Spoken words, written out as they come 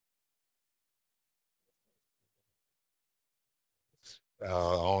I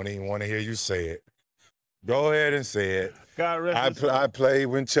don't even want to hear you say it. Go ahead and say it. God rest his I played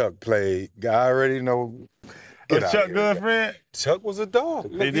when Chuck played. I already know. Get Was out Chuck here. good, Fred? Chuck was a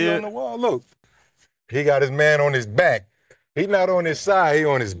dog. Look, he did? on the wall. Look. He got his man on his back. He not on his side, he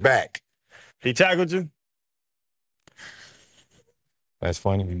on his back. He tackled you? That's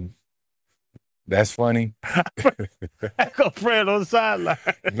funny. That's funny. I got Fred on the sideline.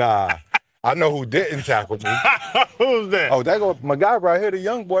 Nah. I know who didn't tackle me. Who's that? Oh, that go my guy right here, the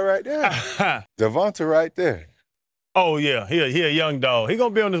young boy right there. DeVonta right there. Oh, yeah. He a young dog. He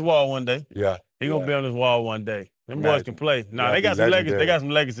gonna be on this wall one day. Yeah. He gonna be on this wall one day. Them Nah, boys can play. Nah, yeah, they got he's some legacy. legendary. They got some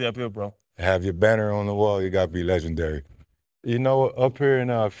legacy up here, bro. Have your banner on the wall, you gotta be legendary. You know, up here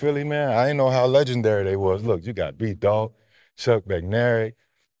in Philly, man, I didn't know how legendary they was. Look, you got B-Dog, Chuck McNary,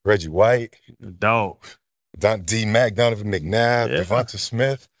 Reggie White, Dogs. D-Mac, Donovan McNabb, Yeah. DeVonta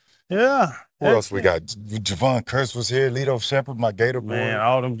Smith. Yeah. Who else we got? Javon Curse was here, Lito Shepherd, my Gator boy. Man,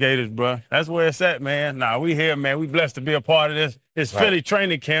 all them Gators, bro. That's where it's at, man. Nah, we here, man. We blessed to be a part of this. It's Right. Philly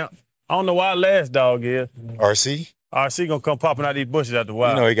training camp. I don't know why last dog is. RC, RC gonna come popping out these bushes after a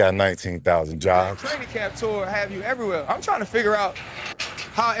while. you know he got 19,000 jobs. Training camp tour have you everywhere. I'm trying to figure out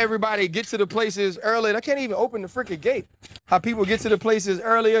how everybody get to the places early. I can't even open the freaking gate. How people get to the places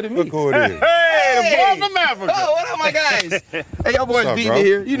earlier than me. Look who it is. Hey, the boy from Africa. Oh, what up, my guys? Hey, y'all boys What's up, beat bro? me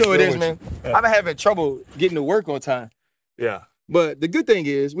here. You know what it is, What's man. I've been having trouble getting to work on time. Yeah. But the good thing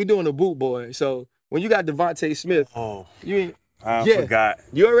is, we're doing a boot boy. So when you got DeVonta Smith, Oh, you ain't, I Yeah. forgot.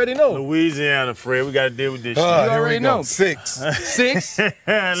 you already know. Louisiana, Fred. We got to deal with this You Here already we go. know. 6. 6, shit.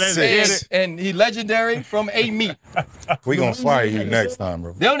 Let's Six. get it. and he legendary from A meet. We gonna fire you next time,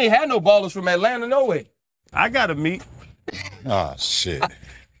 bro. They don't even have no ballers from Atlanta, no way. I got to meet Ah, shit.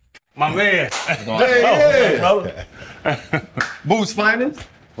 my man. Yeah. Boots finest.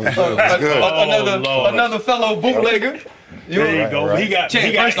 Good. Another fellow bootlegger. There you go. right. He got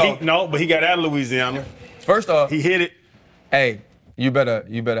First off- but he got out of Louisiana. First off, He hit it. hey, you better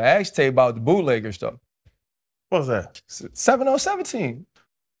ask Tay about the bootlegger stuff. What's that? 7017.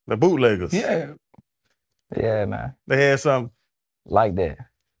 The bootleggers. Yeah. Yeah, man. They had something. Like that.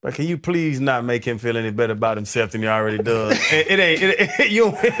 But can you please not make him feel any better about himself than he already does?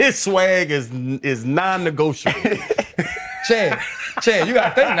 His swag is non-negotiable. Chan, you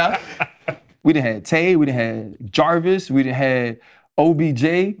gotta think now. We done had Tay, we done had Jarvis, we done had OBJ,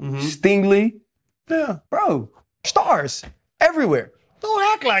 Stingley. Yeah. Bro, stars everywhere. Don't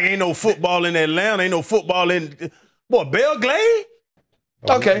act like ain't no football in Atlanta. Ain't no football in Belgrade.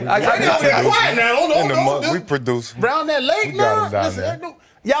 Okay, I got it. Quiet now. In the mud, Don't we produce. Round that lake We got 'em now. down there.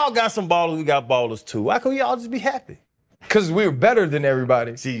 Y'all got some ballers. We got ballers too. Why can't y'all just be happy? Cause we're better than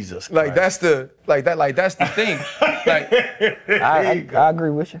everybody. Jesus Christ. Like that's the thing. Like I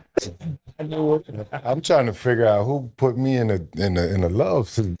agree with you. I'm trying to figure out who put me in the love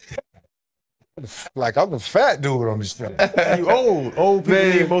suit. Like I'm the fat dude on this thing. You old people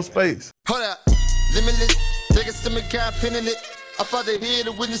Man. need more space. Hold up, limitless. Take a stomach cap, pinning it. I thought they here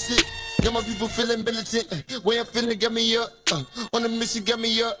to witness it. Got my people feeling militant. Way I'm feeling, got me up. On the mission, got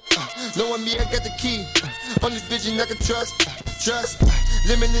me up. Knowing me, I got the key. On this vision, I can trust.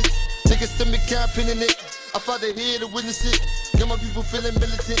 Limitless. Take a stomach cap, pinning it. I thought they here to witness it. Got my people feeling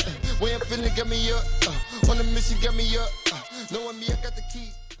militant. Way I'm feeling, got me up. On the mission, got me up. Knowing me, I got the key.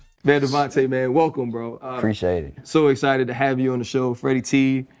 man, DeVonta, man, welcome, bro. Appreciate it. So excited to have you on the show. Freddie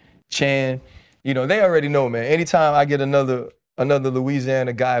T, Chan. You know, they already know, man. Anytime I get another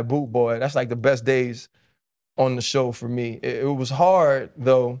Louisiana guy, boot boy, that's like the best days on the show for me. It was hard,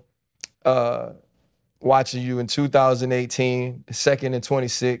 though, watching you in 2018, second and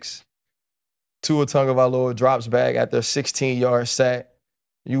 26. Tua Tagovailoa drops back after a 16-yard sack.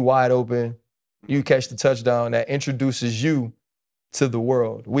 You wide open. You catch the touchdown that introduces you to the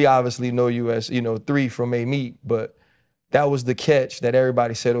world. We obviously know you as, 3 from a meet, but that was the catch that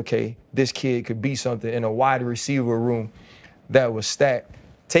everybody said, okay, this kid could be something in a wide receiver room that was stacked.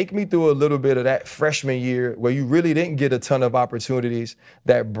 Take me through a little bit of that freshman year where you really didn't get a ton of opportunities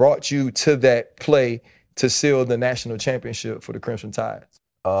that brought you to that play to seal the national championship for the Crimson Tide.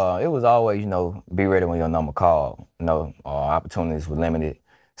 It was always, be ready when your number called. Opportunities were limited,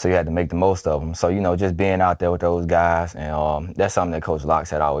 so you had to make the most of them. So, just being out there with those guys, and that's something that Coach Locks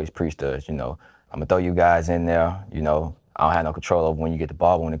had always preached to us. I'm gonna throw you guys in there. I don't have no control over when you get the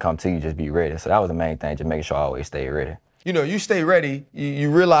ball, but when it comes to you, just be ready. So that was the main thing, just making sure I always stay ready. You stay ready.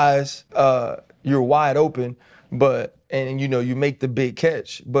 You realize you're wide open, and you make the big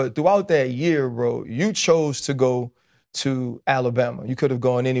catch. But throughout that year, bro, you chose to go to Alabama. You could have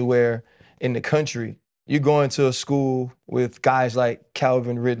gone anywhere in the country. You're going to a school with guys like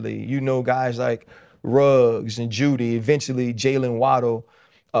Calvin Ridley. Guys like Ruggs and Judy. Eventually, Jalen Waddle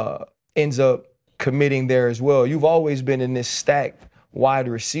ends up committing there as well. You've always been in this stacked wide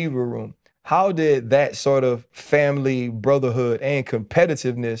receiver room. How did that sort of family, brotherhood, and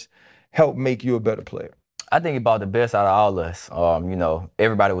competitiveness help make you a better player? I think about the best out of all of us. You know,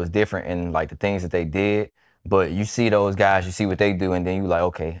 everybody was different in like the things that they did, but you see those guys, you see what they do, and then you like,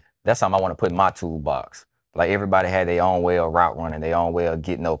 okay, that's something I want to put in my toolbox. Like everybody had their own way of route running, their own way of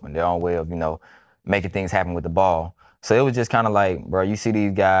getting open, their own way of, you know, making things happen with the ball. So it was just kind of like, bro, you see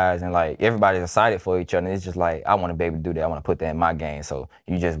these guys and like everybody's excited for each other. And it's just like, I want to be able to do that. I want to put that in my game. So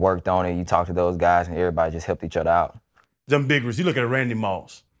you just worked on it. You talked to those guys and everybody just helped each other out. Them big receivers. You look at Randy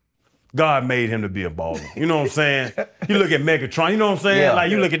Moss. God made him to be a baller. You know what I'm saying? You look at Megatron. You know what I'm saying? Yeah.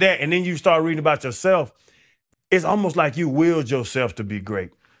 Like you look at that and then you start reading about yourself. It's almost like you willed yourself to be great.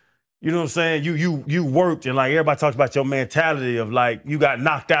 You know what I'm saying? You worked and like everybody talks about your mentality of like you got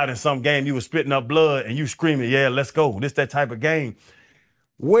knocked out in some game, you were spitting up blood and you screaming, yeah, let's go. This that type of game.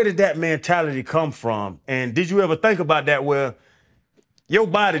 Where did that mentality come from? And did you ever think about that where your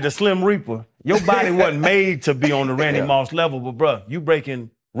body, the Slim Reaper, your body wasn't made to be on the Randy Moss level, but bro, you breaking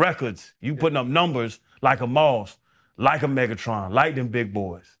records, you putting up numbers like a Moss, like a Megatron, like them big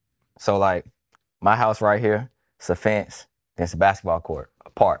boys. So like my house right here, it's a fence, then it's a basketball court, a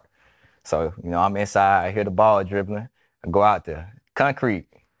park. So, you know, I'm inside, I hear the ball dribbling, I go out there. Concrete,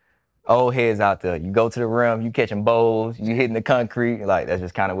 old heads out there. You go to the rim, you catching bowls, you hitting the concrete. Like, that's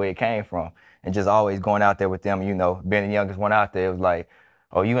just kind of where it came from. And just always going out there with them, you know, being the youngest one out there, it was like,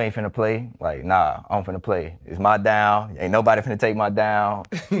 oh, you ain't finna play? Like, nah, I'm finna play. It's my down. Ain't nobody finna take my down.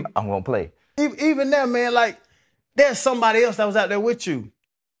 I'm gonna play. Even now, man, like, there's somebody else that was out there with you,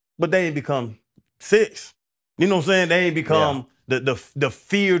 but they ain't become 6. You know what I'm saying? They ain't become the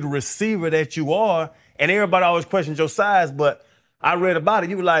feared receiver that you are. And everybody always questions your size, but I read about it.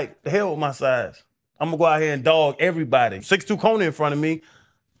 You were like, the hell with my size. I'm gonna go out here and dog everybody. 6'2" corner in front of me.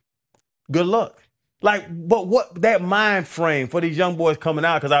 Good luck. Like, but what that mind frame for these young boys coming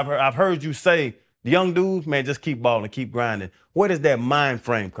out? Because I've heard you say the young dudes, man, just keep balling, keep grinding. Where does that mind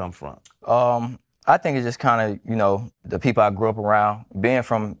frame come from? I think it's just kind of, you know, the people I grew up around. Being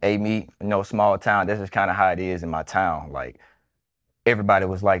from a meat, you know, small town, that's just kind of how it is in my town. Like, everybody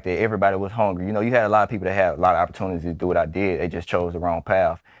was like that. Everybody was hungry. You know, you had a lot of people that had a lot of opportunities to do what I did. They just chose the wrong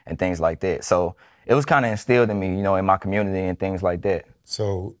path and things like that. So it was kind of instilled in me, you know, in my community and things like that.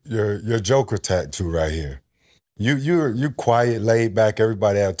 So your Joker tattoo right here. You quiet, laid back.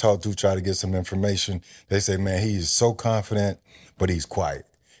 Everybody I talk to try to get some information. They say, man, he's so confident, but he's quiet.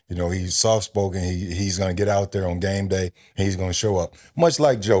 You know, he's soft-spoken. He's going to get out there on game day, and he's going to show up. Much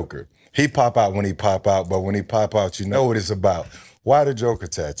like Joker. He pop out when he pop out, but when he pop out, you know what it's about. Why the Joker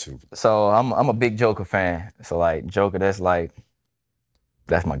tattoo? So I'm a big Joker fan. So, like, Joker, that's my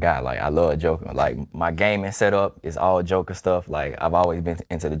guy. Like, I love Joker. Like, my gaming setup is all Joker stuff. Like, I've always been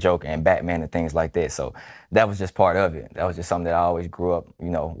into the Joker and Batman and things like that. So that was just part of it. That was just something that I always grew up, you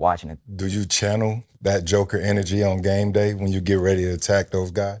know, watching it. Do you channel that Joker energy on game day when you get ready to attack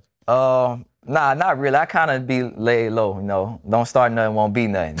those guys? Nah, not really. I kind of be laid low, you know. Don't start nothing, won't be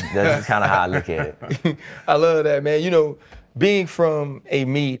nothing. That's just kind of how I look at it. I love that, man. You know, being from a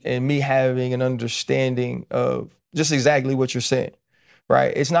meet and me having an understanding of just exactly what you're saying,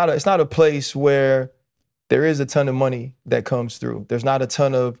 right? It's not a place where there is a ton of money that comes through. There's not a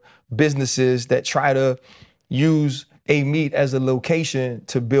ton of businesses that try to use a meet as a location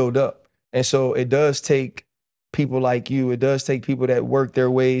to build up. And so it does take people like you. It does take people that work their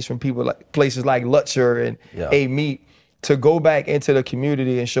ways from people like places like Lutcher and a meet to go back into the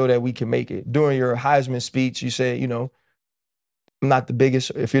community and show that we can make it. During your Heisman speech, you said, you know, I'm not the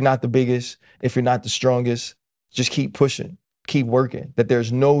biggest. If you're not the biggest, if you're not the strongest, just keep pushing, keep working, that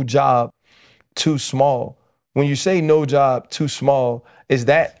there's no job too small. When you say no job too small, is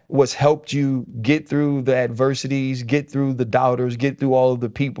that what's helped you get through the adversities, get through the doubters, get through all of the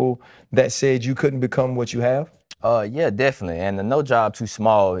people that said you couldn't become what you have? Yeah, definitely. And the no job too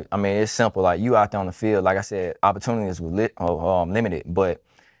small, I mean, it's simple. Like, you out there on the field, like I said, opportunities were limited. But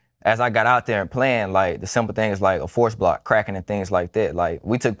as I got out there and playing, like, the simple things like a force block, cracking and things like that, like,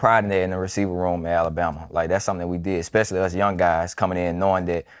 we took pride in that in the receiver room in Alabama. Like, that's something that we did, especially us young guys coming in knowing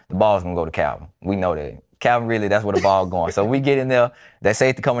that the ball's going to go to Calvin. We know that. Calvin, really, that's where the ball going. So we get in there, that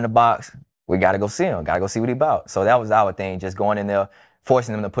safety come in the box, we got to go see him, got to go see what he about. So that was our thing, just going in there,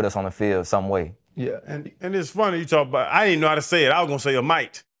 forcing them to put us on the field some way. Yeah. And it's funny you talk about, I didn't know how to say it. I was going to say a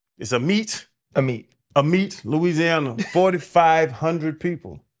mite. It's a meet. A meet. A meet, Louisiana, 4,500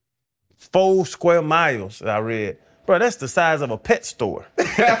 people. 4 square miles, I read. Bro, that's the size of a pet store. Bro,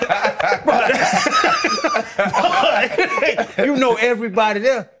 you know everybody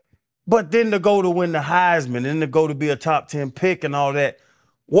there. But then to go to win the Heisman, then to go to be a top 10 pick and all that,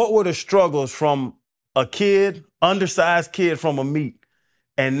 what were the struggles from a kid, undersized kid from a meet,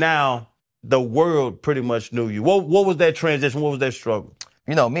 and now the world pretty much knew you? What was that transition? What was that struggle?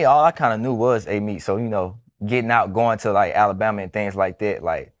 You know, me, all I kind of knew was a meet. So, you know, getting out, going to like Alabama and things like that,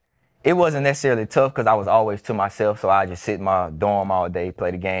 like it wasn't necessarily tough because I was always to myself. So I just sit in my dorm all day,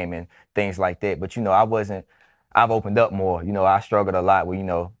 play the game and things like that. But, you know, I've opened up more. You know, I struggled a lot with, you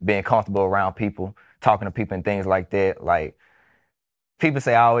know, being comfortable around people, talking to people and things like that. Like, people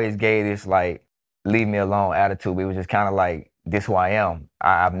say I always gave this, like, leave me alone attitude. But it was just kind of like, this who I am.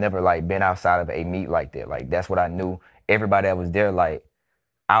 I've never, like, been outside of a meet like that. Like, that's what I knew. Everybody that was there, like,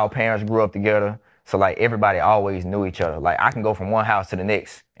 our parents grew up together. So, like, everybody always knew each other. Like, I can go from one house to the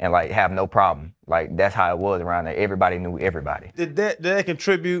next and, like, have no problem. Like, that's how it was around there. Everybody knew everybody. Did that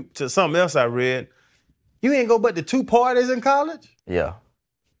contribute to something else I read? You ain't go but to 2 parties in college? Yeah.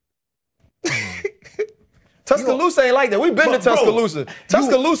 Tuscaloosa ain't like that. We've been to Tuscaloosa.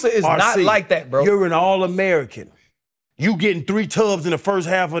 Tuscaloosa is not like that, bro. You're an All-American. You getting 3 tubs in the first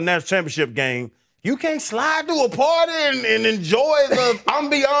half of a national championship game. You can't slide to a party and enjoy the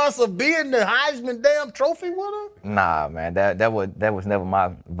ambiance of being the Heisman damn trophy winner? Nah, man, that was never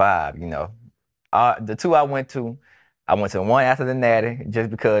my vibe, you know. The 2 I went to one after the Natty just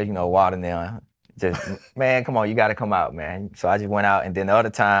because, you know, Water now. Just, man, come on, you got to come out, man. So I just went out, and then the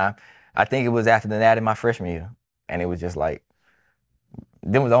other time, I think it was after the Natty my freshman year, and it was just like,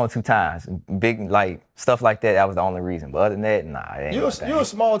 them was the only 2 times. Big, like, stuff like that, that was the only reason. But other than that, nah, it ain't You're a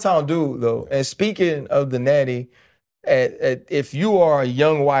small town dude, though. And speaking of the Natty, if you are a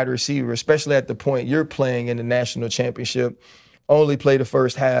young wide receiver, especially at the point you're playing in the national championship, only play the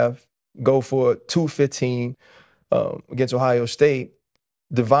first half, go for 215 against Ohio State,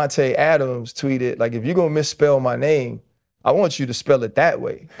 DeVonta Adams tweeted, like, if you're going to misspell my name, I want you to spell it that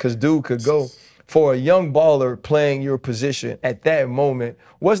way, because dude could go. For a young baller playing your position at that moment,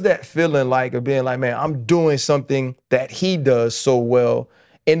 what's that feeling like of being like, man, I'm doing something that he does so well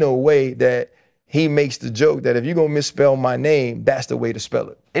in a way that he makes the joke that if you're going to misspell my name, that's the way to spell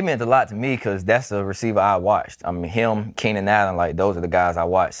it? It meant a lot to me because that's the receiver I watched. I mean, him, Keenan Allen, like, those are the guys I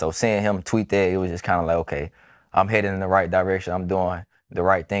watched. So seeing him tweet that, it was just kind of like, okay, I'm heading in the right direction. I'm doing the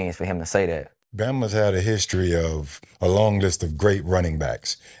right things for him to say that. Bama's had a history of a long list of great running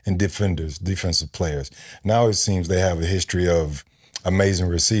backs and defenders, defensive players. Now it seems they have a history of amazing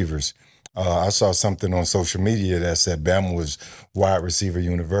receivers. I saw something on social media that said Bama was wide receiver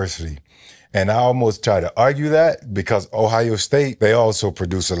university. And I almost try to argue that because Ohio State, they also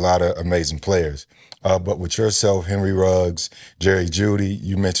produce a lot of amazing players. But with yourself, Henry Ruggs, Jerry Jeudy,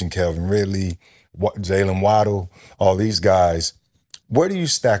 you mentioned Calvin Ridley, Jalen Waddle, all these guys, where do you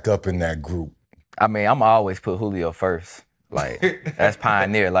stack up in that group? I mean, I'm always put Julio first. Like, that's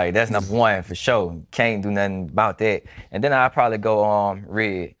pioneer. Like, that's number 1 for sure. Can't do nothing about that. And then I'd probably go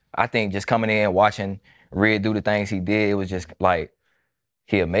Red. I think just coming in, watching Red do the things he did, it was just like,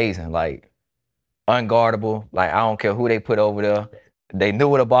 he amazing. Like, unguardable. Like, I don't care who they put over there. They knew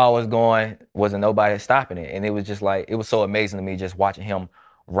where the ball was going. Wasn't nobody stopping it. And it was just like, it was so amazing to me just watching him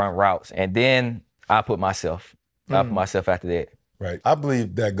run routes. And then I put myself. I put myself after that. Right. I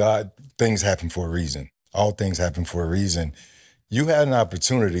believe that things happen for a reason. All things happen for a reason. You had an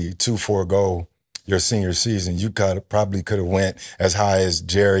opportunity to forego your senior season. You probably could have went as high as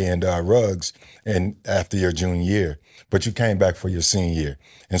Jerry and Ruggs and after your junior year, but you came back for your senior year.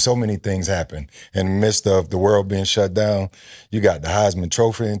 And so many things happened. In the midst of the world being shut down, you got the Heisman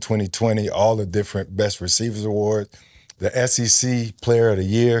Trophy in 2020, all the different Best Receivers Awards, the SEC Player of the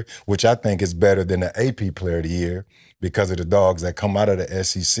Year, which I think is better than the AP Player of the Year, because of the dogs that come out of the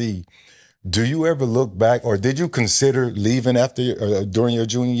SEC. Do you ever look back, or did you consider leaving during your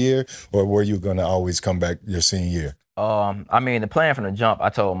junior year, or were you going to always come back your senior year? I mean, the plan from the jump, I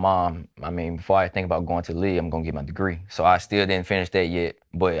told Mom, I mean, before I think about going to the league, I'm going to get my degree. So I still didn't finish that yet.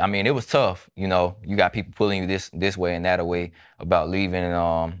 But, I mean, it was tough. You know, you got people pulling you this way and that way about leaving.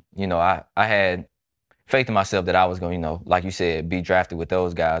 And, you know, I had faith in myself that I was going to, you know, like you said, be drafted with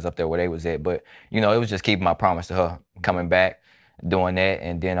those guys up there where they was at. But, you know, it was just keeping my promise to her, coming back, doing that.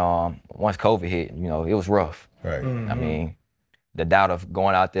 And then once COVID hit, you know, it was rough. Right. I mean, the doubt of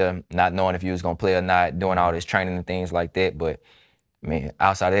going out there, not knowing if you was going to play or not, doing all this training and things like that. But, I mean,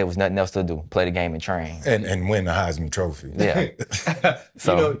 outside of that, there was nothing else to do. Play the game and train. And win the Heisman Trophy. Yeah.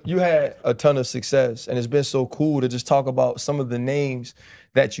 So, you know, you had a ton of success, and it's been so cool to just talk about some of the names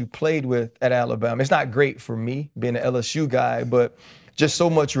that you played with at Alabama. It's not great for me being an LSU guy, but just so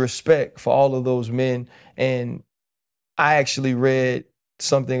much respect for all of those men. And I actually read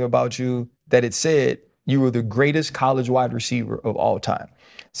something about you that it said you were the greatest college wide receiver of all time.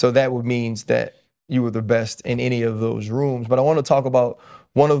 So that would means that you were the best in any of those rooms. But I want to talk about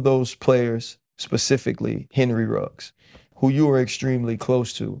one of those players specifically, Henry Ruggs, who you were extremely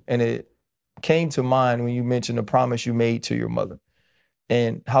close to. And it came to mind when you mentioned the promise you made to your mother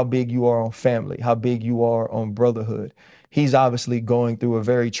and how big you are on family, how big you are on brotherhood. He's obviously going through a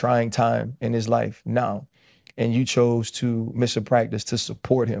very trying time in his life now, and you chose to miss a practice to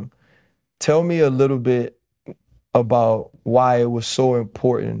support him. Tell me a little bit about why it was so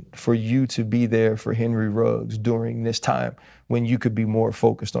important for you to be there for Henry Ruggs during this time when you could be more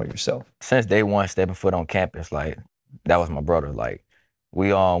focused on yourself. Since day one, stepping foot on campus, like, that was my brother. Like,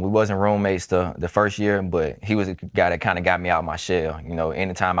 we wasn't roommates the first year, but he was a guy that kind of got me out of my shell. You know,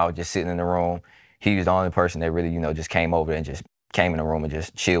 anytime I was just sitting in the room, he was the only person that really, you know, just came over and just came in the room and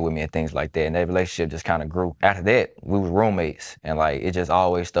just chilled with me and things like that. And that relationship just kind of grew. After that, we was roommates, and like, it just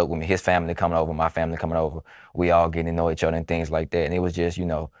always stuck with me. His family coming over, my family coming over, we all getting to know each other and things like that. And it was just, you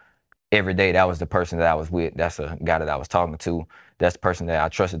know, every day that was the person that I was with. That's a guy that I was talking to. That's the person that I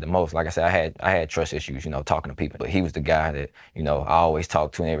trusted the most. Like I said, I had trust issues, you know, talking to people. But he was the guy that, you know, I always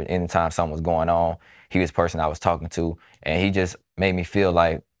talked to. And anytime something was going on, he was the person I was talking to. And he just made me feel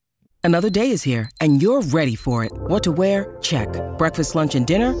like. Another day is here, and you're ready for it. What to wear? Check. Breakfast, lunch, and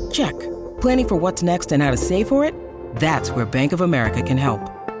dinner? Check. Planning for what's next and how to save for it? That's where Bank of America can help.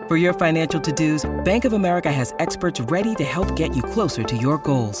 For your financial to-dos, Bank of America has experts ready to help get you closer to your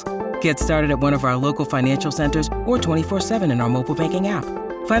goals. Get started at one of our local financial centers or 24/7 in our mobile banking app.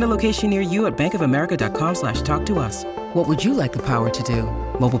 Find a location near you at bankofamerica.com/talktous. What would you like the power to do?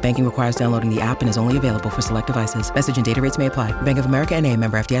 Mobile banking requires downloading the app and is only available for select devices. Message and data rates may apply. Bank of America NA,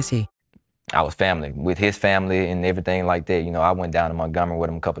 member FDIC. I was family with his family and everything like that. You know, I went down to Montgomery with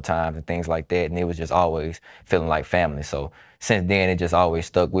him a couple times and things like that, and it was just always feeling like family. So since then, it just always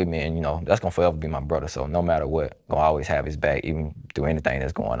stuck with me, and you know, that's gonna forever be my brother. So no matter what, gonna always have his back, even through anything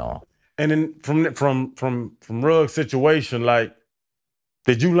that's going on. And then from Ruggs' situation, like,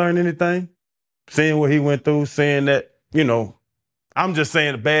 did you learn anything? Seeing what he went through, seeing that, you know, I'm just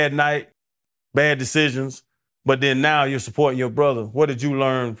saying a bad night, bad decisions, but then now you're supporting your brother. What did you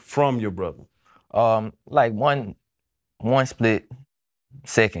learn from your brother? Like one split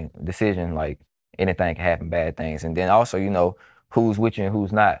second decision, like anything can happen, bad things. And then also, you know, who's with you and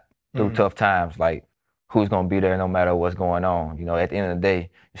who's not through tough times, like who's gonna be there no matter what's going on. You know, at the end of the day,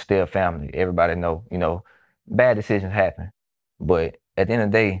 you're still family. Everybody know, you know, bad decisions happen, but at the end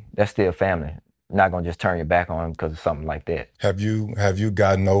of the day, that's still family. You're not gonna just turn your back on them because of something like that. Have you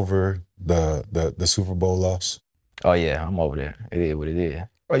gotten over the Super Bowl loss? Oh yeah, I'm over there. It is what it is.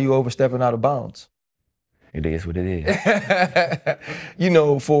 Are you overstepping out of bounds? It is what it is. You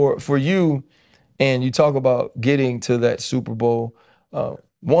know, for you, and you talk about getting to that Super Bowl.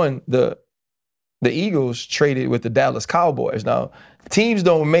 One, the Eagles traded with the Dallas Cowboys. Now, teams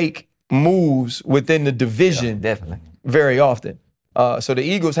don't make moves within the division definitely very often. So the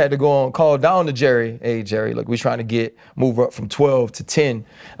Eagles had to go on, call down to Jerry. Hey, Jerry, look, we're trying to move up from 12 to 10.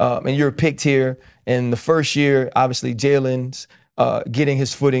 And you're picked here. In the first year, obviously, Jalen's getting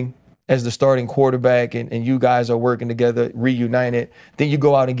his footing as the starting quarterback, and you guys are working together, reunited. Then you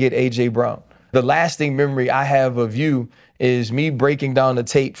go out and get A.J. Brown. The lasting memory I have of you is me breaking down the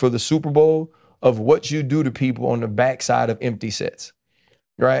tape for the Super Bowl of what you do to people on the backside of empty sets,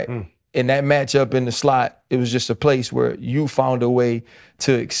 right? In that matchup in the slot, it was just a place where you found a way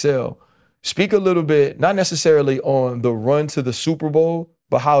to excel. Speak a little bit, not necessarily on the run to the Super Bowl,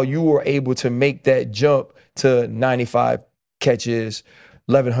 but how you were able to make that jump to 95 catches,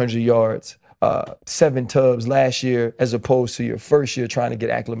 1,100 yards, 7 tubs last year, as opposed to your first year trying to get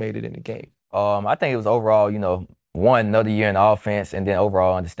acclimated in the game. I think it was overall, you know, another year in the offense, and then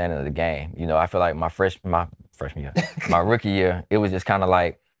overall understanding of the game. You know, I feel like my freshman year, my rookie year, it was just kind of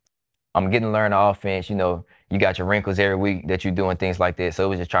like, I'm getting to learn the offense. You know, you got your wrinkles every week that you're doing things like that. So it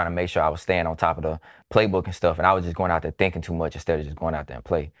was just trying to make sure I was staying on top of the playbook and stuff. And I was just going out there thinking too much instead of just going out there and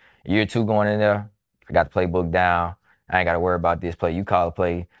play. Year 2 going in there, I got the playbook down. I ain't got to worry about this play. You call a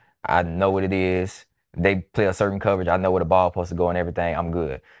play. I know what it is. They play a certain coverage. I know where the ball supposed to go and everything. I'm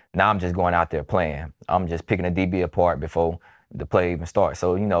good. Now I'm just going out there playing. I'm just picking a DB apart before the play even starts.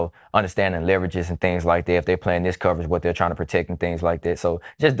 So, you know, understanding leverages and things like that. If they're playing this coverage, what they're trying to protect and things like that. So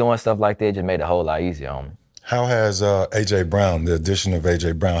just doing stuff like that just made it a whole lot easier on me. How has A.J. Brown, the addition of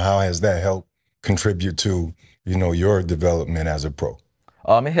A.J. Brown, how has that helped contribute to, you know, your development as a pro?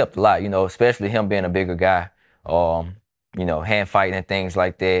 It helped a lot, you know, especially him being a bigger guy, you know, hand fighting and things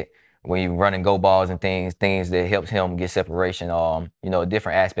like that. When you run and go balls and things that helps him get separation, you know, a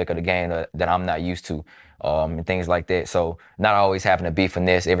different aspect of the game that I'm not used to, and things like that. So not always having to be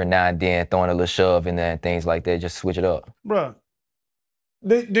finesse every now and then, throwing a little shove in there and things like that, just switch it up. Bruh,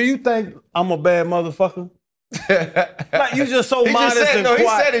 Do you think I'm a bad motherfucker? Like you just so modest and quiet. He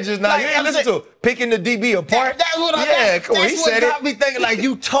said it just now. Like, You ain't listen to it. Picking the DB apart. That's what Come on, he that's what said got it. me thinking. Like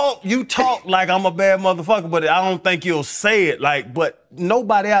you talk like I'm a bad motherfucker, but I don't think you'll say it. Like, but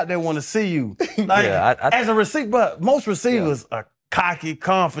nobody out there want to see you. Like as a receiver, but most receivers are cocky,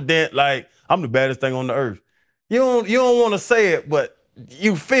 confident. Like I'm the baddest thing on the earth. You don't want to say it, but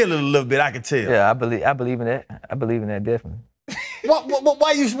you feel it a little bit. I can tell. Yeah, I believe in that. I believe in that definitely.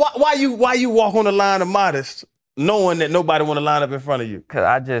 Why you walk on the line of modest, knowing that nobody want to line up in front of you? Cause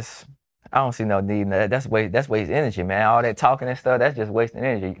I don't see no need in that. That's waste energy, man. All that talking and stuff, that's just wasting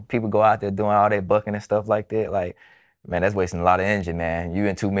energy. People go out there doing all that bucking and stuff like that. Like, man, that's wasting a lot of energy, man. You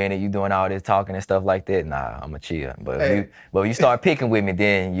in 2 minutes, you doing all this talking and stuff like that. Nah, I'ma chill. But if you start picking with me,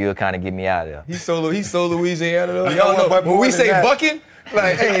 then you'll kind of get me out of there. He's so Louisiana though. Y'all know, When we say bucking,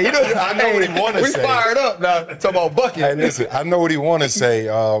 like, hey, you know, I know what he want to say. We fired up now. Talking about bucking. Hey, listen, I know what he want to say.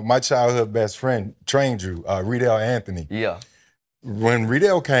 My childhood best friend trained you, Riedel Anthony. Yeah. When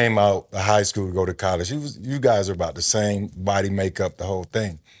Riedel came out of high school to go to college, you guys are about the same body makeup, the whole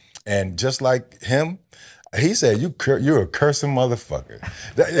thing. And just like him, he said, you're a cursing motherfucker.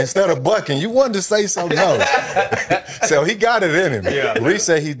 Instead of bucking, you wanted to say something else. So he got it in him. Yeah. Reese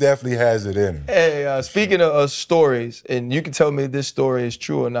said he definitely has it in him. Hey, speaking of stories, and you can tell me if this story is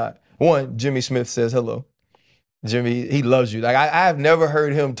true or not. One, Jimmy Smith says hello. Jimmy, he loves you. Like I've never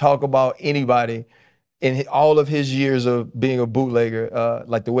heard him talk about anybody in all of his years of being a bootlegger,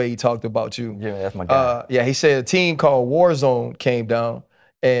 like the way he talked about you. Yeah, that's my guy. He said a team called Warzone came down,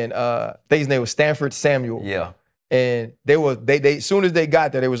 and his name was Stanford Samuel. Yeah. And they as soon as they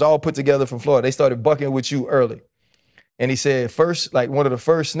got there, they was all put together from Florida. They started bucking with you early. And he said first, like one of the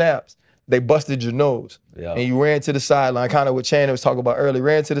first snaps, they busted your nose. Yeah. And you ran to the sideline, kind of what Channing was talking about earlier,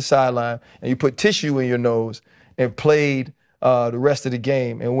 ran to the sideline, and you put tissue in your nose and played the rest of the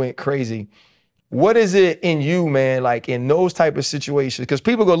game and went crazy. What is it in you, man, like in those type of situations? Because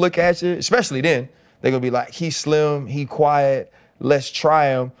people gonna look at you, especially then, they're gonna be like, he's slim, he quiet, let's try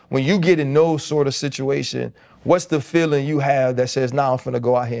him. When you get in those sort of situation, what's the feeling you have that says, nah, I'm finna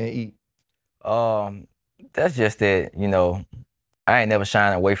go out here and eat? That's just that, you know, I ain't never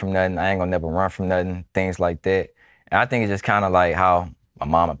shying away from nothing. I ain't gonna never run from nothing, things like that. And I think it's just kind of like how my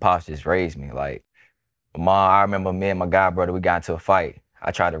mom and pops just raised me. Like, my mom, I remember me and my god brother, we got into a fight.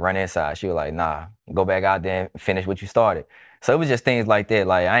 I tried to run inside. She was like, nah, go back out there and finish what you started. So it was just things like that.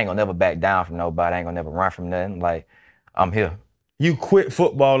 Like, I ain't gonna never back down from nobody. I ain't gonna never run from nothing. Like, I'm here. You quit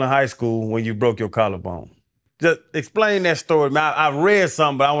football in high school when you broke your collarbone. Just explain that story. Man, I read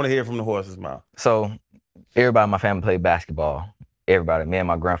something, but I want to hear it from the horse's mouth. So everybody in my family played basketball. Everybody, me and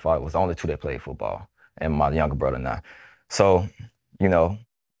my grandfather was the only two that played football, and my younger brother now. So, you know,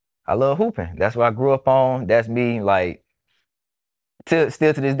 I love hooping. That's what I grew up on. That's me, like, still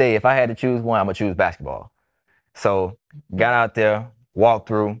to this day, if I had to choose one, I'm gonna choose basketball. So got out there, walked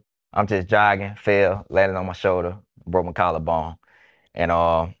through, I'm just jogging, fell, landed on my shoulder, broke my collarbone. And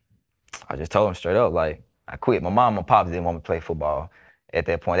I just told him straight up, like, I quit. My mom and pops didn't want me to play football at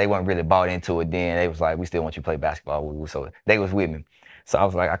that point. They weren't really bought into it then. They was like, we still want you to play basketball. So they was with me. So I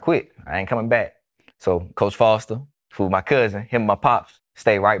was like, I quit. I ain't coming back. So Coach Foster, who my cousin, him and my pops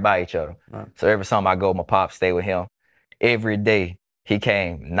stay right by each other. Right. So every time I go, my pops stay with him. Every day he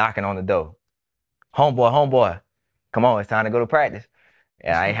came knocking on the door. Homeboy, come on, it's time to go to practice.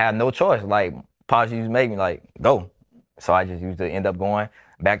 And I ain't have no choice. Like, pops used to make me like, go. So I just used to end up going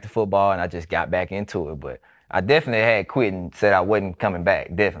back to football, and I just got back into it. But I definitely had quit and said I wasn't coming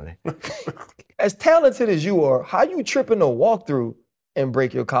back, definitely. As talented as you are, how you tripping a walkthrough and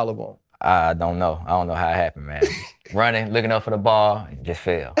break your collarbone? I don't know. I don't know how it happened, man. Running, looking up for the ball, and just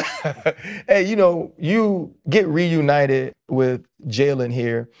fell. Hey, you know, you get reunited with Jalen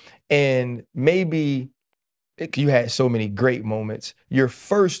here, and maybe you had so many great moments. Your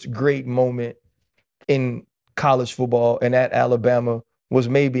first great moment in college football and at Alabama was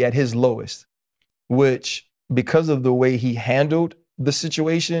maybe at his lowest, which, because of the way he handled the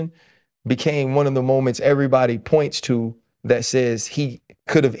situation, became one of the moments everybody points to that says he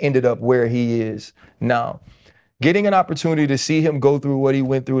could have ended up where he is now. Getting an opportunity to see him go through what he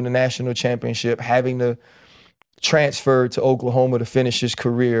went through in the national championship, having to transfer to Oklahoma to finish his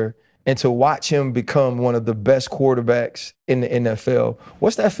career, and to watch him become one of the best quarterbacks in the NFL.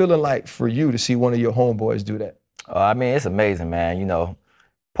 What's that feeling like for you to see one of your homeboys do that? I mean, it's amazing, man. You know,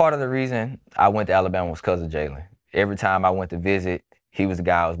 part of the reason I went to Alabama was because of Jalen. Every time I went to visit, he was the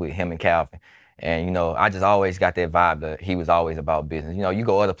guy I was with, him and Calvin. And, you know, I just always got that vibe that he was always about business. You know, you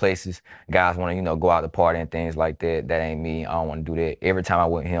go other places, guys want to, you know, go out to party and things like that. That ain't me. I don't want to do that. Every time I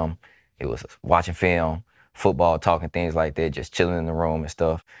went with him, it was watching film, football talk and things like that, just chilling in the room and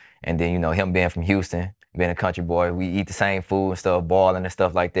stuff. And then, you know, him being from Houston, being a country boy, we eat the same food and stuff, balling and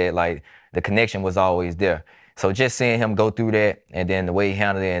stuff like that. Like, the connection was always there. So just seeing him go through that and then the way he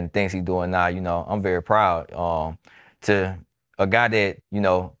handled it and the things he's doing now, you know, I'm very proud to a guy that, you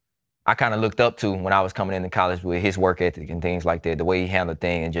know, I kind of looked up to when I was coming into college with his work ethic and things like that, the way he handled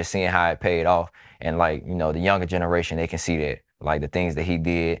things and just seeing how it paid off. And like, you know, the younger generation, they can see that, like the things that he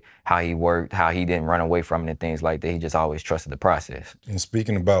did, how he worked, how he didn't run away from it and things like that. He just always trusted the process. And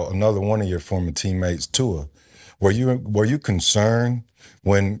speaking about another one of your former teammates, Tua, were you concerned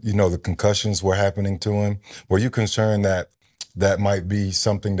when, you know, the concussions were happening to him? Were you concerned that that might be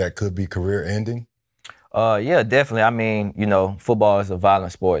something that could be career ending? Yeah, definitely. I mean, you know, football is a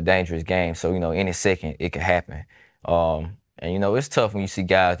violent sport, dangerous game. So, you know, any second it could happen. And, you know, it's tough when you see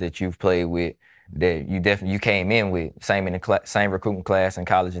guys that you've played with that you came in with, same in the same recruiting class in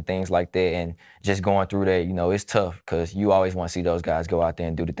college and things like that. And just going through that, you know, it's tough because you always want to see those guys go out there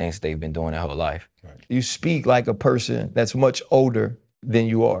and do the things that they've been doing their whole life. You speak like a person that's much older than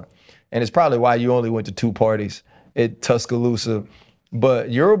you are. And it's probably why you only went to 2 parties at Tuscaloosa.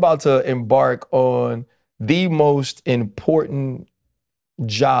 But you're about to embark on the most important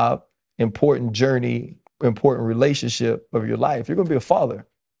job, important journey, important relationship of your life. You're gonna be a father.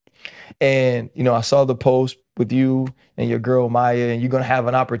 And, you know, I saw the post with you and your girl Maya, and you're gonna have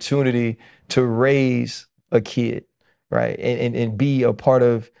an opportunity to raise a kid, right? And be a part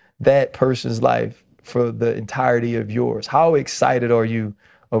of that person's life for the entirety of yours. How excited are you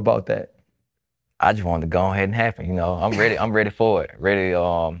about that? I just wanted to go ahead and happen, you know. I'm ready for it. Ready,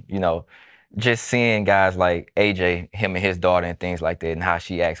 you know, just seeing guys like AJ, him and his daughter and things like that and how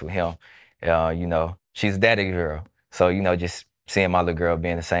she acts with him. You know, she's a daddy girl. So, you know, just seeing my little girl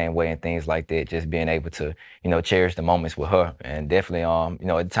being the same way and things like that, just being able to, you know, cherish the moments with her. And definitely, you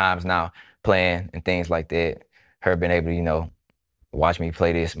know, at times now playing and things like that, her being able to, you know, watch me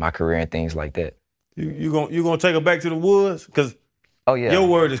play this, my career and things like that. You gonna take her back to the woods? Because oh yeah, your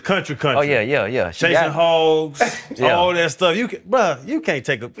word is country. Oh yeah. Chasing hogs, all that stuff. You can't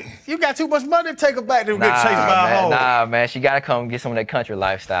take her. You got too much money to take her back to get chased by a hog. Nah, man, she gotta come get some of that country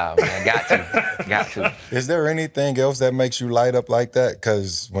lifestyle, man. Got to. Is there anything else that makes you light up like that?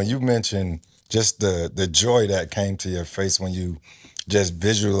 Because when you mentioned just the joy that came to your face when you just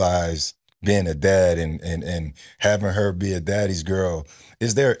visualize being a dad and having her be a daddy's girl,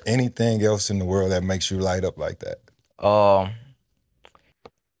 is there anything else in the world that makes you light up like that?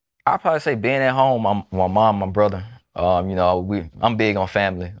 I'd probably say being at home, my mom, my brother. You know, I'm big on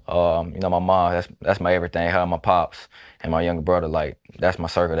family. You know, my mom, that's my everything. Her, my pops, and my younger brother, like, that's my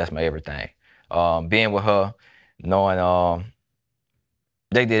circle, that's my everything. Being with her, knowing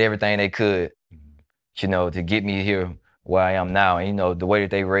they did everything they could, you know, to get me here where I am now. And, you know, the way that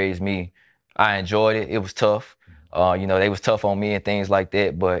they raised me, I enjoyed it. It was tough. You know, they was tough on me and things like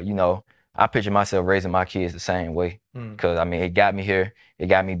that. But, you know, I picture myself raising my kids the same way. Because, I mean, it got me here. It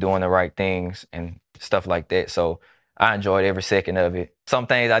got me doing the right things and stuff like that. So I enjoyed every second of it. Some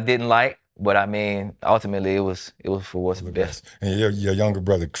things I didn't like, but I mean, ultimately it was for what's best. And your younger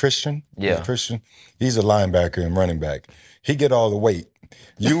brother, Christian? Yeah. Christian, he's a linebacker and running back. He get all the weight.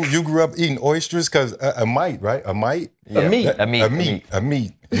 You grew up eating oysters because a mite, right? A mite? Yeah. A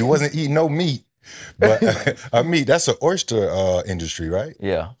meat. You wasn't eating no meat, but a meat. That's an oyster industry, right?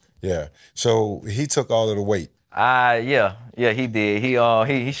 Yeah. Yeah. So he took all of the weight. Yeah, he did.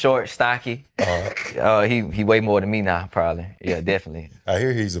 He short, stocky. He way more than me now, probably. Yeah, definitely. I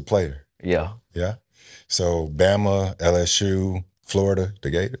hear he's a player. Yeah. Yeah. So Bama, LSU, Florida, the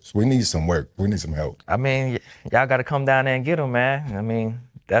Gators. We need some work. We need some help. I mean, y'all got to come down there and get him, man. I mean,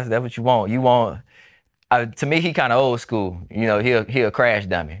 that's what you want. You want. To me, he kind of old school. You know, he a crash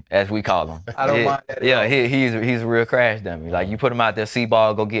dummy, as we call him. I don't mind that. Yeah, he's a real crash dummy. Like, you put him out there, see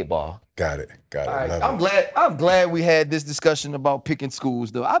ball, go get ball. Got it. All right, I'm glad we had this discussion about picking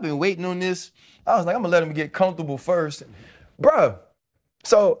schools, though. I've been waiting on this. I was like, I'm gonna let him get comfortable first. Bruh,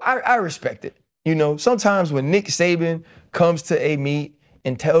 so I respect it. You know, sometimes when Nick Saban comes to a meet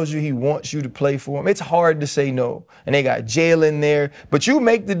and tells you he wants you to play for him, it's hard to say no. And they got Jalen there, but you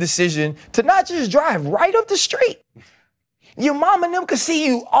make the decision to not just drive right up the street. Your mom and them could see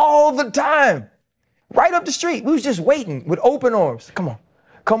you all the time. Right up the street. We was just waiting with open arms. Come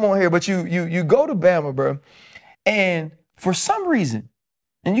on here. But you go to Bama, bro. And for some reason,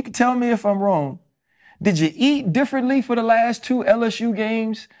 and you can tell me if I'm wrong, did you eat differently for the last 2 LSU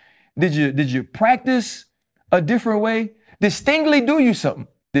games? Did you practice a different way? Did Stingley do you something?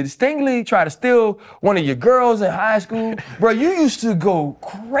 Did Stingley try to steal one of your girls in high school? Bro, you used to go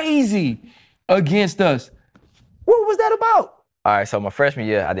crazy against us. What was that about? All right, so my freshman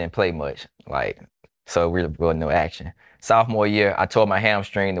year, I didn't play much. Like, so really wasn't no action. Sophomore year, I tore my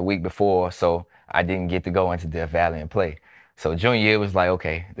hamstring the week before, so I didn't get to go into Death Valley and play. So junior year was like,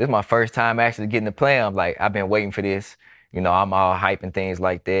 okay, this is my first time actually getting to play. I'm like, I've been waiting for this. You know, I'm all hype and things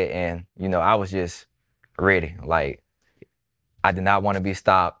like that, and you know, I was just ready. Like, I did not want to be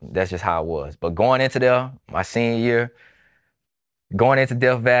stopped. That's just how it was. But going into there, my senior year, going into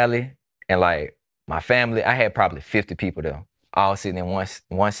Death Valley, and like my family, I had probably 50 people there, all sitting in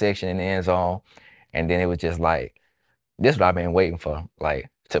one section in the end zone. And then it was just like, this is what I've been waiting for. Like,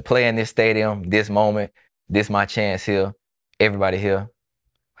 to play in this stadium, this moment, this my chance here, everybody here,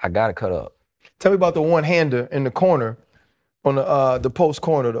 I gotta cut up. Tell me about the one-hander in the corner, on the post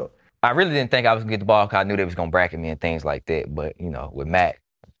corner though. I really didn't think I was gonna get the ball because I knew they was gonna bracket me and things like that. But you know, with Mac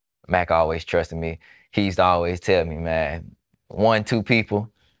always trusted me. He used to always tell me, man, 1, 2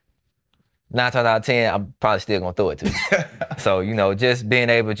 people, 9 times out of 10, I'm probably still gonna throw it to you. So, you know, just being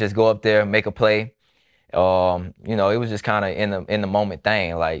able to just go up there, make a play. You know, it was just kind of in the moment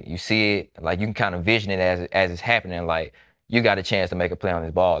thing. Like, you see it, like you can kind of vision it as it's happening. Like, you got a chance to make a play on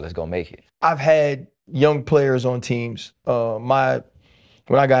this ball. Let's go make it. I've had young players on teams. When I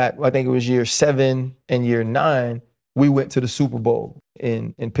think it was year 7 and year 9, we went to the Super Bowl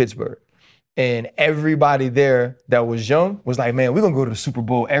in Pittsburgh. And everybody there that was young was like, man, we're going to go to the Super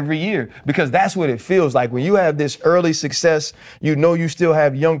Bowl every year, because that's what it feels like. When you have this early success, you know you still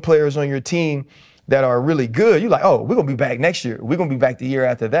have young players on your team that are really good. You're like, oh, we're going to be back next year. We're going to be back the year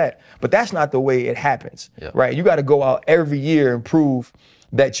after that. But that's not the way it happens, right? You got to go out every year and prove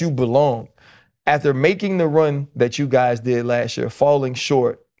that you belong. After making the run that you guys did last year, falling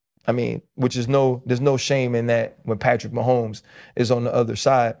short, I mean, there's no shame in that when Patrick Mahomes is on the other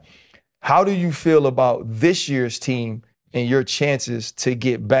side. How do you feel about this year's team and your chances to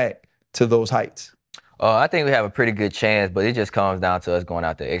get back to those heights? I think we have a pretty good chance, but it just comes down to us going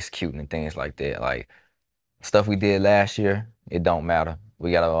out there executing and things like that. Like, stuff we did last year, it don't matter.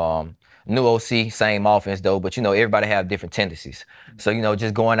 We got a new OC, same offense though, but you know, everybody have different tendencies. So, you know,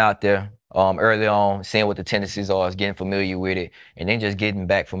 just going out there early on, seeing what the tendencies are, is getting familiar with it, and then just getting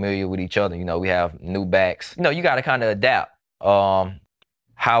back familiar with each other. You know, we have new backs. You know, you got to kind of adapt.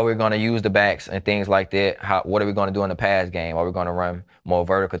 How we're going to use the backs and things like that. What are we going to do in the pass game? Are we going to run more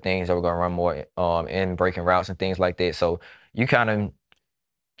vertical things? Are we going to run more in breaking routes and things like that? So you kind of,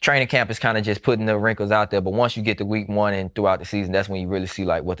 training camp is kind of just putting the wrinkles out there. But once you get to week 1 and throughout the season, that's when you really see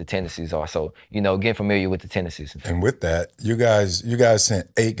like what the tendencies are. So, you know, getting familiar with the tendencies. And with that, you guys sent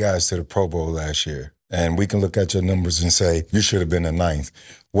 8 guys to the Pro Bowl last year. And we can look at your numbers and say, you should have been the 9th.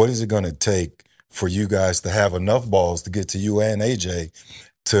 What is it going to take for you guys to have enough balls to get to you and AJ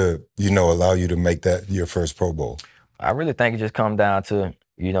to, you know, allow you to make that your first Pro Bowl? I really think it just comes down to,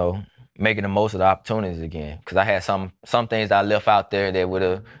 you know, making the most of the opportunities again. Because I had some things that I left out there that would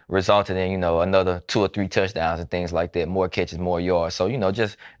have resulted in, you know, another 2 or 3 touchdowns and things like that, more catches, more yards. So, you know,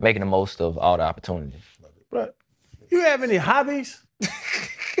 just making the most of all the opportunities. Bro, you have any hobbies?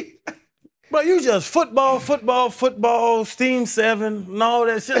 Bro, you just football, Steam 7, and all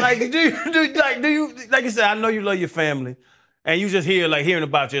that shit. Like, do you, like you said, I know you love your family. And you just hearing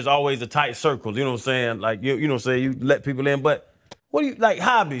about you, it's always a tight circle, you know what I'm saying? Like, you know what I'm saying, you let people in, but what do you, like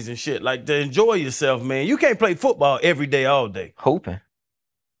hobbies and shit, like to enjoy yourself, man? You can't play football every day, all day. Hooping.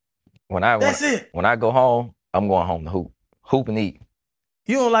 That's it. When I go home, I'm going home to hoop. Hoop and eat.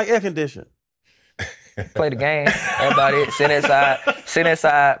 You don't like air conditioning? Play the game, that's about it. Sit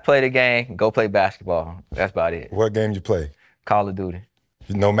inside, play the game, go play basketball. That's about it. What game you play? Call of Duty.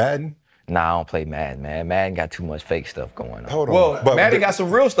 You know Madden? Nah, I don't play Madden, man. Madden got too much fake stuff going on. Hold on. Well, Madden got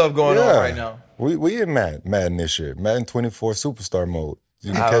some real stuff going on right now. We in Madden this year. Madden 24 Superstar mode.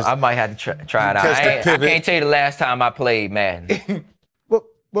 I might have to try it out. I can't tell you the last time I played Madden.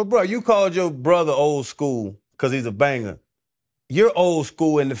 But bro, you called your brother old school because he's a banger. You're old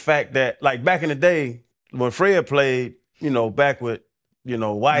school in the fact that, like, back in the day, when Fred played, you know, back with, you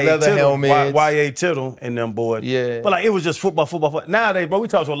know, Y.A. Tittle and them boys. Yeah. But, like, it was just football. Nowadays, bro, we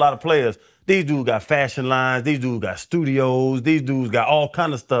talk to a lot of players. These dudes got fashion lines. These dudes got studios. These dudes got all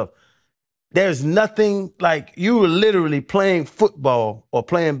kind of stuff. There's nothing, like, you were literally playing football or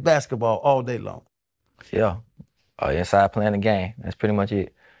playing basketball all day long. Yeah. Inside playing the game. That's pretty much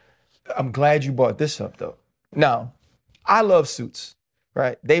it. I'm glad you brought this up, though. Now, I love suits,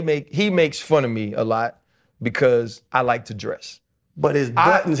 right? He makes fun of me a lot because I like to dress. But his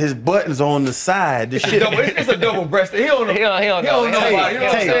buttons on the side. The shit, it's a double breasted. He don't know. He don't know. You know what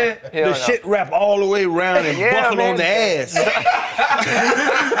I'm saying? The shit wrap all the way around and buckle on the ass.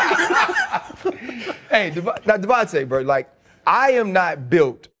 Hey, now DeVonta, bro, like, I am not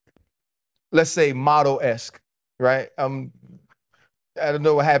built, let's say, model-esque, right? I don't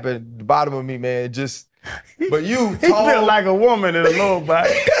know what happened at the bottom of me, man. Just, but you He tall. felt like a woman in a lower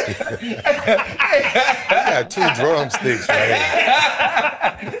body. You got 2 drumsticks right here.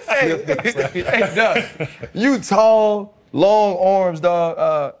 Hey, Doug, you tall, long arms,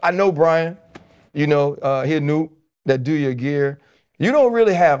 dog. I know Brian. You know, he a noob that do your gear. You don't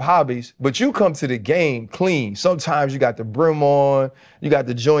really have hobbies, but you come to the game clean. Sometimes you got the brim on, you got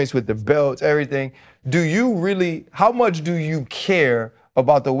the joints with the belts, everything. Do you really, how much do you care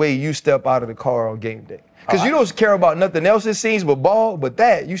about the way you step out of the car on game day? Because you don't care about nothing else it seems but ball, but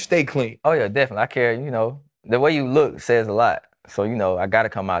that, you stay clean. Oh yeah, definitely. I care, you know, the way you look says a lot. So, you know, I gotta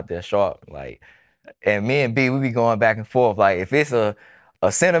come out there sharp. Like, and me and B, we be going back and forth. Like, if it's a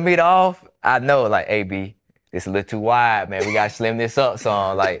centimeter off, I know, like, hey B, it's a little too wide, man. We gotta slim this up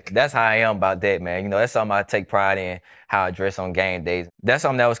some. Like, that's how I am about that, man. You know, that's something I take pride in, how I dress on game days. That's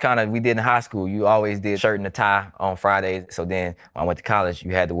something that was kind of, we did in high school. You always did shirt and a tie on Fridays. So then when I went to college,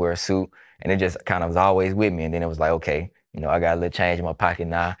 you had to wear a suit. And it just kind of was always with me. And then it was like, okay, you know, I got a little change in my pocket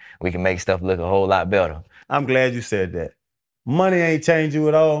now. We can make stuff look a whole lot better. I'm glad you said that. Money ain't changed you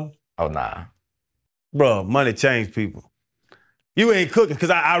at all? Oh, nah. Bro, money changed people. You ain't cooking, because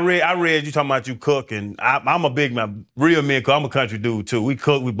I read you talking about you cook, and I'm a big man, real man, because I'm a country dude too. We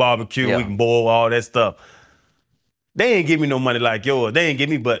cook, we barbecue, Yeah. we can boil, all that stuff. They ain't give me no money like yours. They ain't give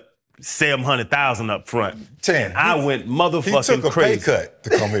me but $700,000 up front. 10. I went motherfucking He took a crazy. pay cut to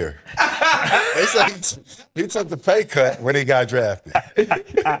come here. They say he took the pay cut when he got drafted.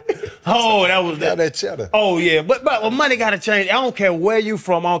 Oh, that was Got that cheddar. Oh yeah, but money gotta change. I don't care where you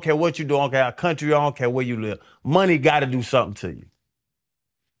from. I don't care what you do. I don't care how country. I don't care where you live. Money gotta do something to you.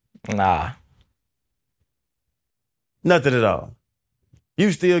 Nah. Nothing at all.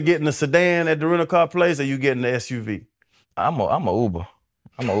 You still getting a sedan at the rental car place, or you getting the SUV? I'm a Uber.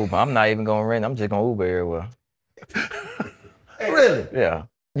 I'm not even gonna rent. I'm just gonna Uber everywhere. Really? Yeah.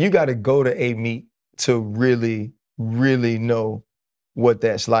 You got to go to a meet to really, really know what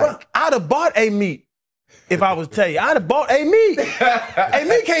that's like. Bro, I'd have bought a meat. If I was to tell you, I'd have bought a meat. A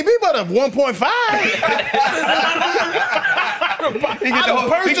meat can't be but a 1.5. He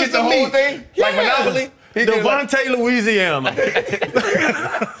gets the whole thing? Like Monopoly? DeVonta, Louisiana.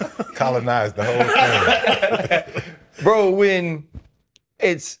 Colonized the whole thing. Bro,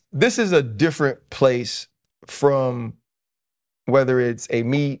 this is a different place from whether it's a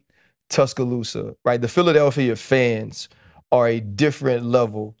meet, Tuscaloosa, right? The Philadelphia fans are a different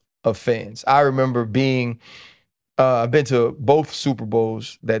level of fans. I remember I've been to both Super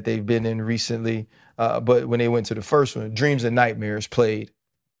Bowls that they've been in recently, but when they went to the first one, Dreams and Nightmares played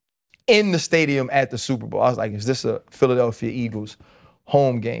in the stadium at the Super Bowl. I was like, is this a Philadelphia Eagles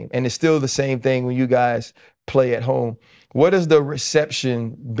home game? And it's still the same thing when you guys play at home. What has the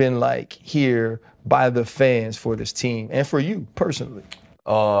reception been like here by the fans for this team and for you personally?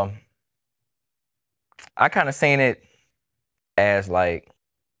 I kind of seen it as like,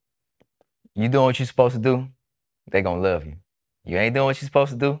 you doing what you're supposed to do, they gonna love you. You ain't doing what you're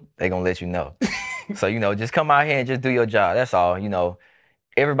supposed to do, they gonna let you know. So, you know, just come out here and just do your job. That's all. You know,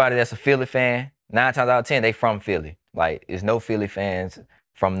 everybody that's a Philly fan, 9 times out of 10, they from Philly. Like, there's no Philly fans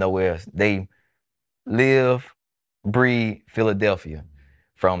from nowhere else. They live, breathe Philadelphia.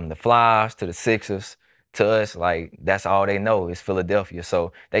 From the Flyers to the Sixers to us, like, that's all they know is Philadelphia.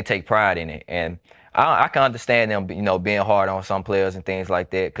 So they take pride in it. And I can understand them, you know, being hard on some players and things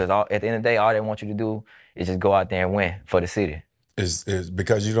like that, because at the end of the day, all they want you to do is just go out there and win for the city. Is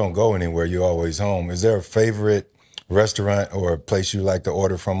because you don't go anywhere, you're always home. Is there a favorite restaurant or a place you like to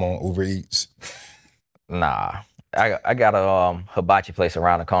order from on Uber Eats? Nah. I got a hibachi place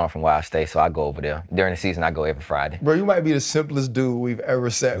around the corner from where I stay, so I go over there. During the season, I go every Friday. Bro, you might be the simplest dude we've ever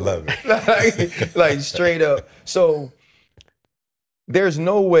sat with. Love it. like straight up. So there's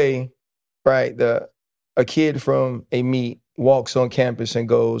no way, right, a kid from a meet walks on campus and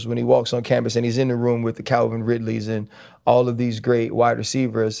goes, when he walks on campus and he's in the room with the Calvin Ridleys and all of these great wide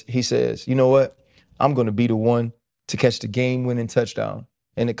receivers, he says, you know what? I'm going to be the one to catch the game-winning touchdown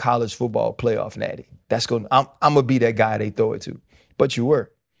in the college football playoff natty. I'm going to be that guy they throw it to. But you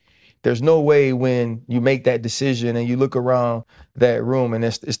were. There's no way when you make that decision and you look around that room and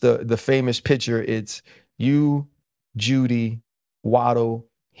it's the famous picture, it's you, Judy, Waddle,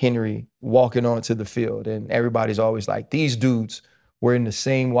 Henry walking onto the field. And everybody's always like, these dudes were in the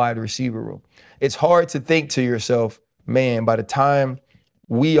same wide receiver room. It's hard to think to yourself, man, by the time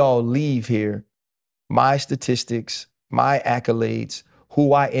we all leave here, my statistics, my accolades,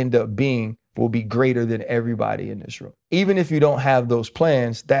 who I end up being will be greater than everybody in this room. Even if you don't have those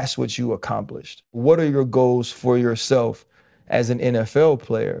plans, that's what you accomplished. What are your goals for yourself as an NFL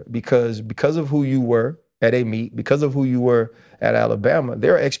player? Because of who you were, that they meet, because of who you were at Alabama,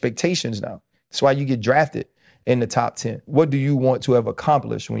 there are expectations now. That's why you get drafted in the top 10. What do you want to have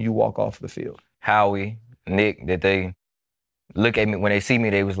accomplished when you walk off the field? Howie, Nick, that they look at me, when they see me,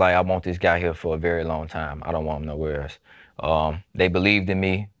 they was like, I want this guy here for a very long time. I don't want him nowhere else. They believed in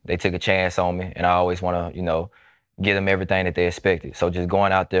me. They took a chance on me, and I always want to, give them everything that they expected. So just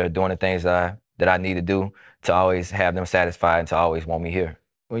going out there, doing the things that I need to do to always have them satisfied and to always want me here.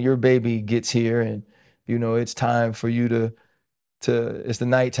 When your baby gets here and, it's time for you it's the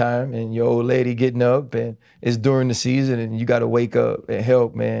nighttime and your old lady getting up and it's during the season and you got to wake up and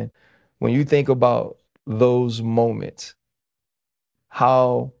help, man. When you think about those moments,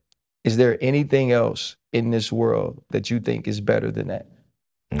 is there anything else in this world that you think is better than that?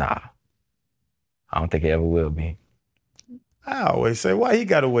 Nah, I don't think it ever will be. I always say, why he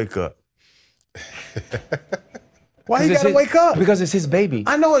got to wake up? Why he got to wake up? Because it's his baby.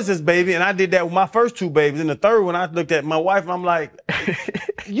 I know it's his baby, and I did that with my first 2 babies. And the third one, I looked at my wife, and I'm like,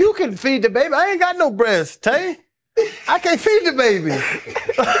 you can feed the baby. I ain't got no breasts, Tay. I can't feed the baby.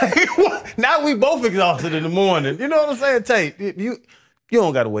 Now we both exhausted in the morning. You know what I'm saying, Tay? You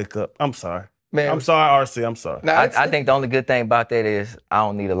don't got to wake up. I'm sorry. Man, I'm sorry, RC. I'm sorry. I think the only good thing about that is I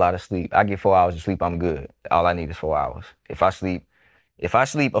don't need a lot of sleep. I get 4 hours of sleep, I'm good. All I need is 4 hours. If I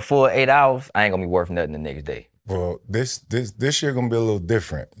sleep a full 8 hours, I ain't gonna be worth nothing the next day. Well, this year gonna be a little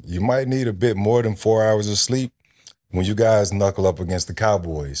different. You might need a bit more than 4 hours of sleep when you guys knuckle up against the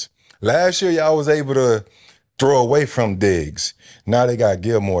Cowboys. Last year, y'all was able to throw away from Diggs. Now they got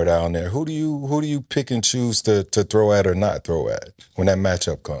Gilmore down there. Who do you pick and choose to throw at or not throw at when that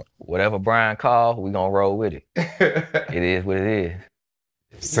matchup comes? Whatever Brian called, we gonna roll with it. It is what it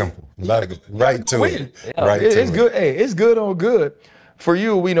is. Simple. Right to it. Yeah. Right It's to it. good. Hey, it's good on good. For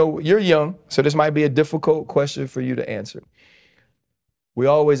you, we know you're young, so this might be a difficult question for you to answer. We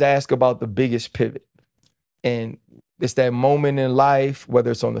always ask about the biggest pivot. And it's that moment in life,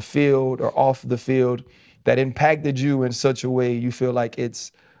 whether it's on the field or off the field, that impacted you in such a way you feel like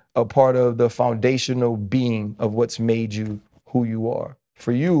it's a part of the foundational being of what's made you who you are.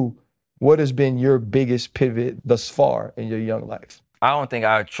 For you, what has been your biggest pivot thus far in your young life? I don't think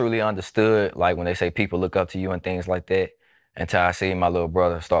I truly understood, like when they say people look up to you and things like that, until I seen my little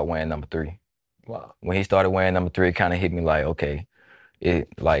brother start wearing number 3. Wow. When he started wearing number 3, it kind of hit me like, okay,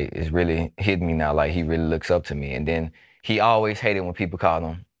 it's really hitting me now. Like he really looks up to me. And then he always hated when people called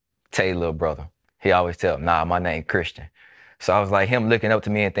him Tay little brother. He always tell him, nah, my name Christian. So I was like, him looking up to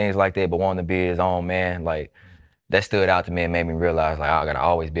me and things like that, but wanting to be his own man, like that stood out to me and made me realize like I gotta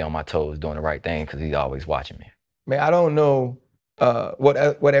always be on my toes doing the right thing because he's always watching me. Man, I don't know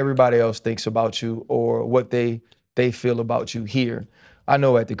what everybody else thinks about you or what they feel about you here. I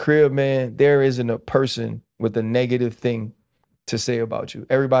know at the crib, man, there isn't a person with a negative thing to say about you.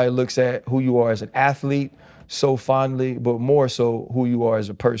 Everybody looks at who you are as an athlete so fondly, but more so who you are as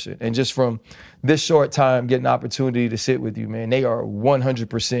a person. And just from this short time, getting an opportunity to sit with you, man, they are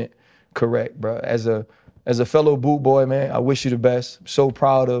 100% correct, bro. As a fellow boot boy, man, I wish you the best. I'm so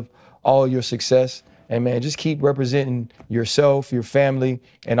proud of all your success. And man, just keep representing yourself, your family,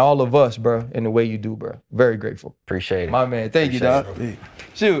 and all of us, bro, in the way you do, bro. Very grateful. Appreciate it. My man, thank you, dog.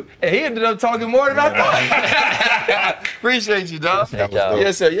 Shoot, hey, he ended up talking more than I thought. Appreciate you, dog.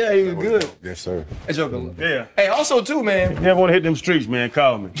 Yes, sir. Yeah, he was good. Yes, sir. Hey, joking. Yeah. Hey, also too, man. You ever want to hit them streets, man,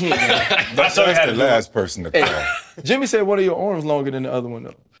 call me. That's the last person to call. Jimmy said one of your arms longer than the other one,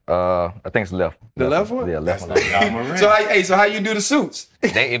 though. I think it's left. The left one? Yeah, left one. So how you do the suits?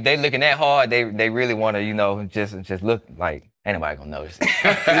 If they looking that hard, they really want to, just look like ain't nobody gonna notice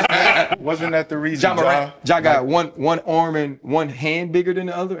it. Wasn't that the reason, Ja got one arm and one hand bigger than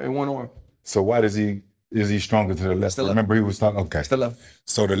the other and one arm. So why is he stronger to the left? the left. Remember he was talking, okay. It's the left.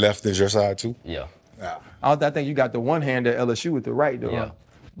 So the left is your side too? Yeah. I think you got the one hand at LSU with the right, though. Yeah.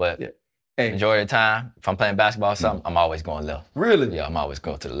 But Yeah. Hey, majority of the time, if I'm playing basketball or something, I'm always going left. really? Yeah, I'm always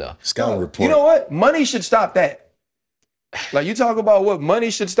going to the left. Scout report. You know what? Money should stop that. Like you talk about what money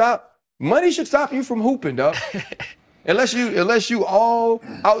should stop. Money should stop you from hooping, dog. unless you all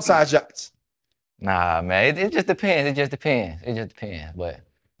outside shots. Nah, man, it just depends. It just depends. But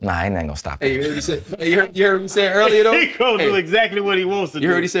nah, ain't nothing gonna stop Hey, it. you heard what he said earlier though? He gonna do Hey, exactly what he wants to do. you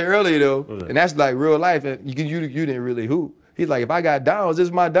heard what he said earlier though, and that's like real life. And you didn't really hoop. He's like, if I got downs, this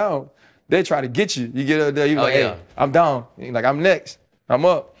is my down. They try to get you. You get up there, you like, yeah. hey, I'm down. You're like, I'm next. I'm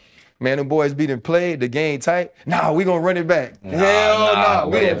up. Man, them boys beat and played, the game tight. Nah, we gonna run it back. Hell nah,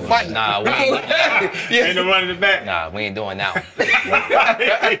 we didn't fight. Nah, we ain't. Ain't no running it back. Nah, we ain't doing that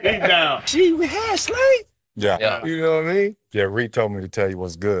one. He down. Gee, we had Slade. Yeah. Yeah, You know what I mean? Yeah, Reed told me to tell you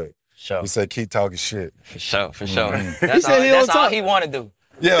what's good. sure. He said keep talking shit. For sure. He That's said he don't all talk. he want to do.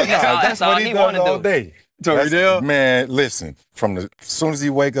 Yeah, That's all that's what he he wanna does all do. day. Man, listen, from the as soon as he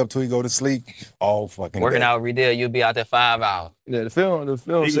wake up till he go to sleep, all fucking Working day. out every day, you'll be out there 5 hours. Yeah, the film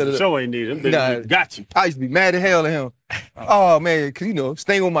He said it. show ain't need him. Nah. Got you. I used to be mad at hell at him. Oh man, cause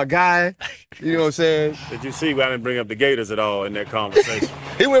staying with my guy. You know what I'm saying? Did you see I didn't bring up the Gators at all in that conversation?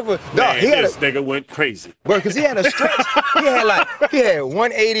 He went for Man, he had this nigga went crazy. because he had a stretch. he had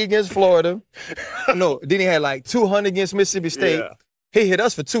 180 against Florida. No, then he had like 200 against Mississippi State. Yeah. He hit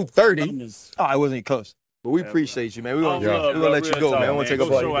us for 230. Numbers. Oh, it wasn't even close. But we appreciate you, man. We're gonna, love, we gonna let real you go, talk, man. I want to take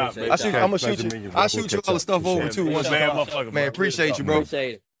Go up show all out, your man. I'm gonna shoot you. I'll shoot you all the stuff over too. Once you Bad come out. motherfucker, Man, appreciate you, bro.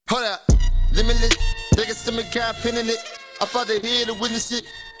 Appreciate it. Hold up, limitless. Niggas to me got pinning it. I fought it here to witness it.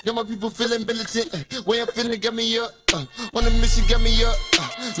 Got my people feeling militant. Way I'm feeling got me up. On the mission got me up.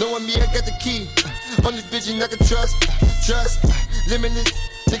 Knowing me, I got the key. On this vision I can trust. Trust. Limitless.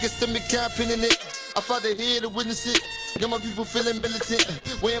 Niggas to me got pinning it. I fought it here to witness it. Got my people feeling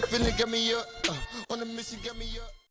militant. Way I'm feeling got me up. On the mission got me up.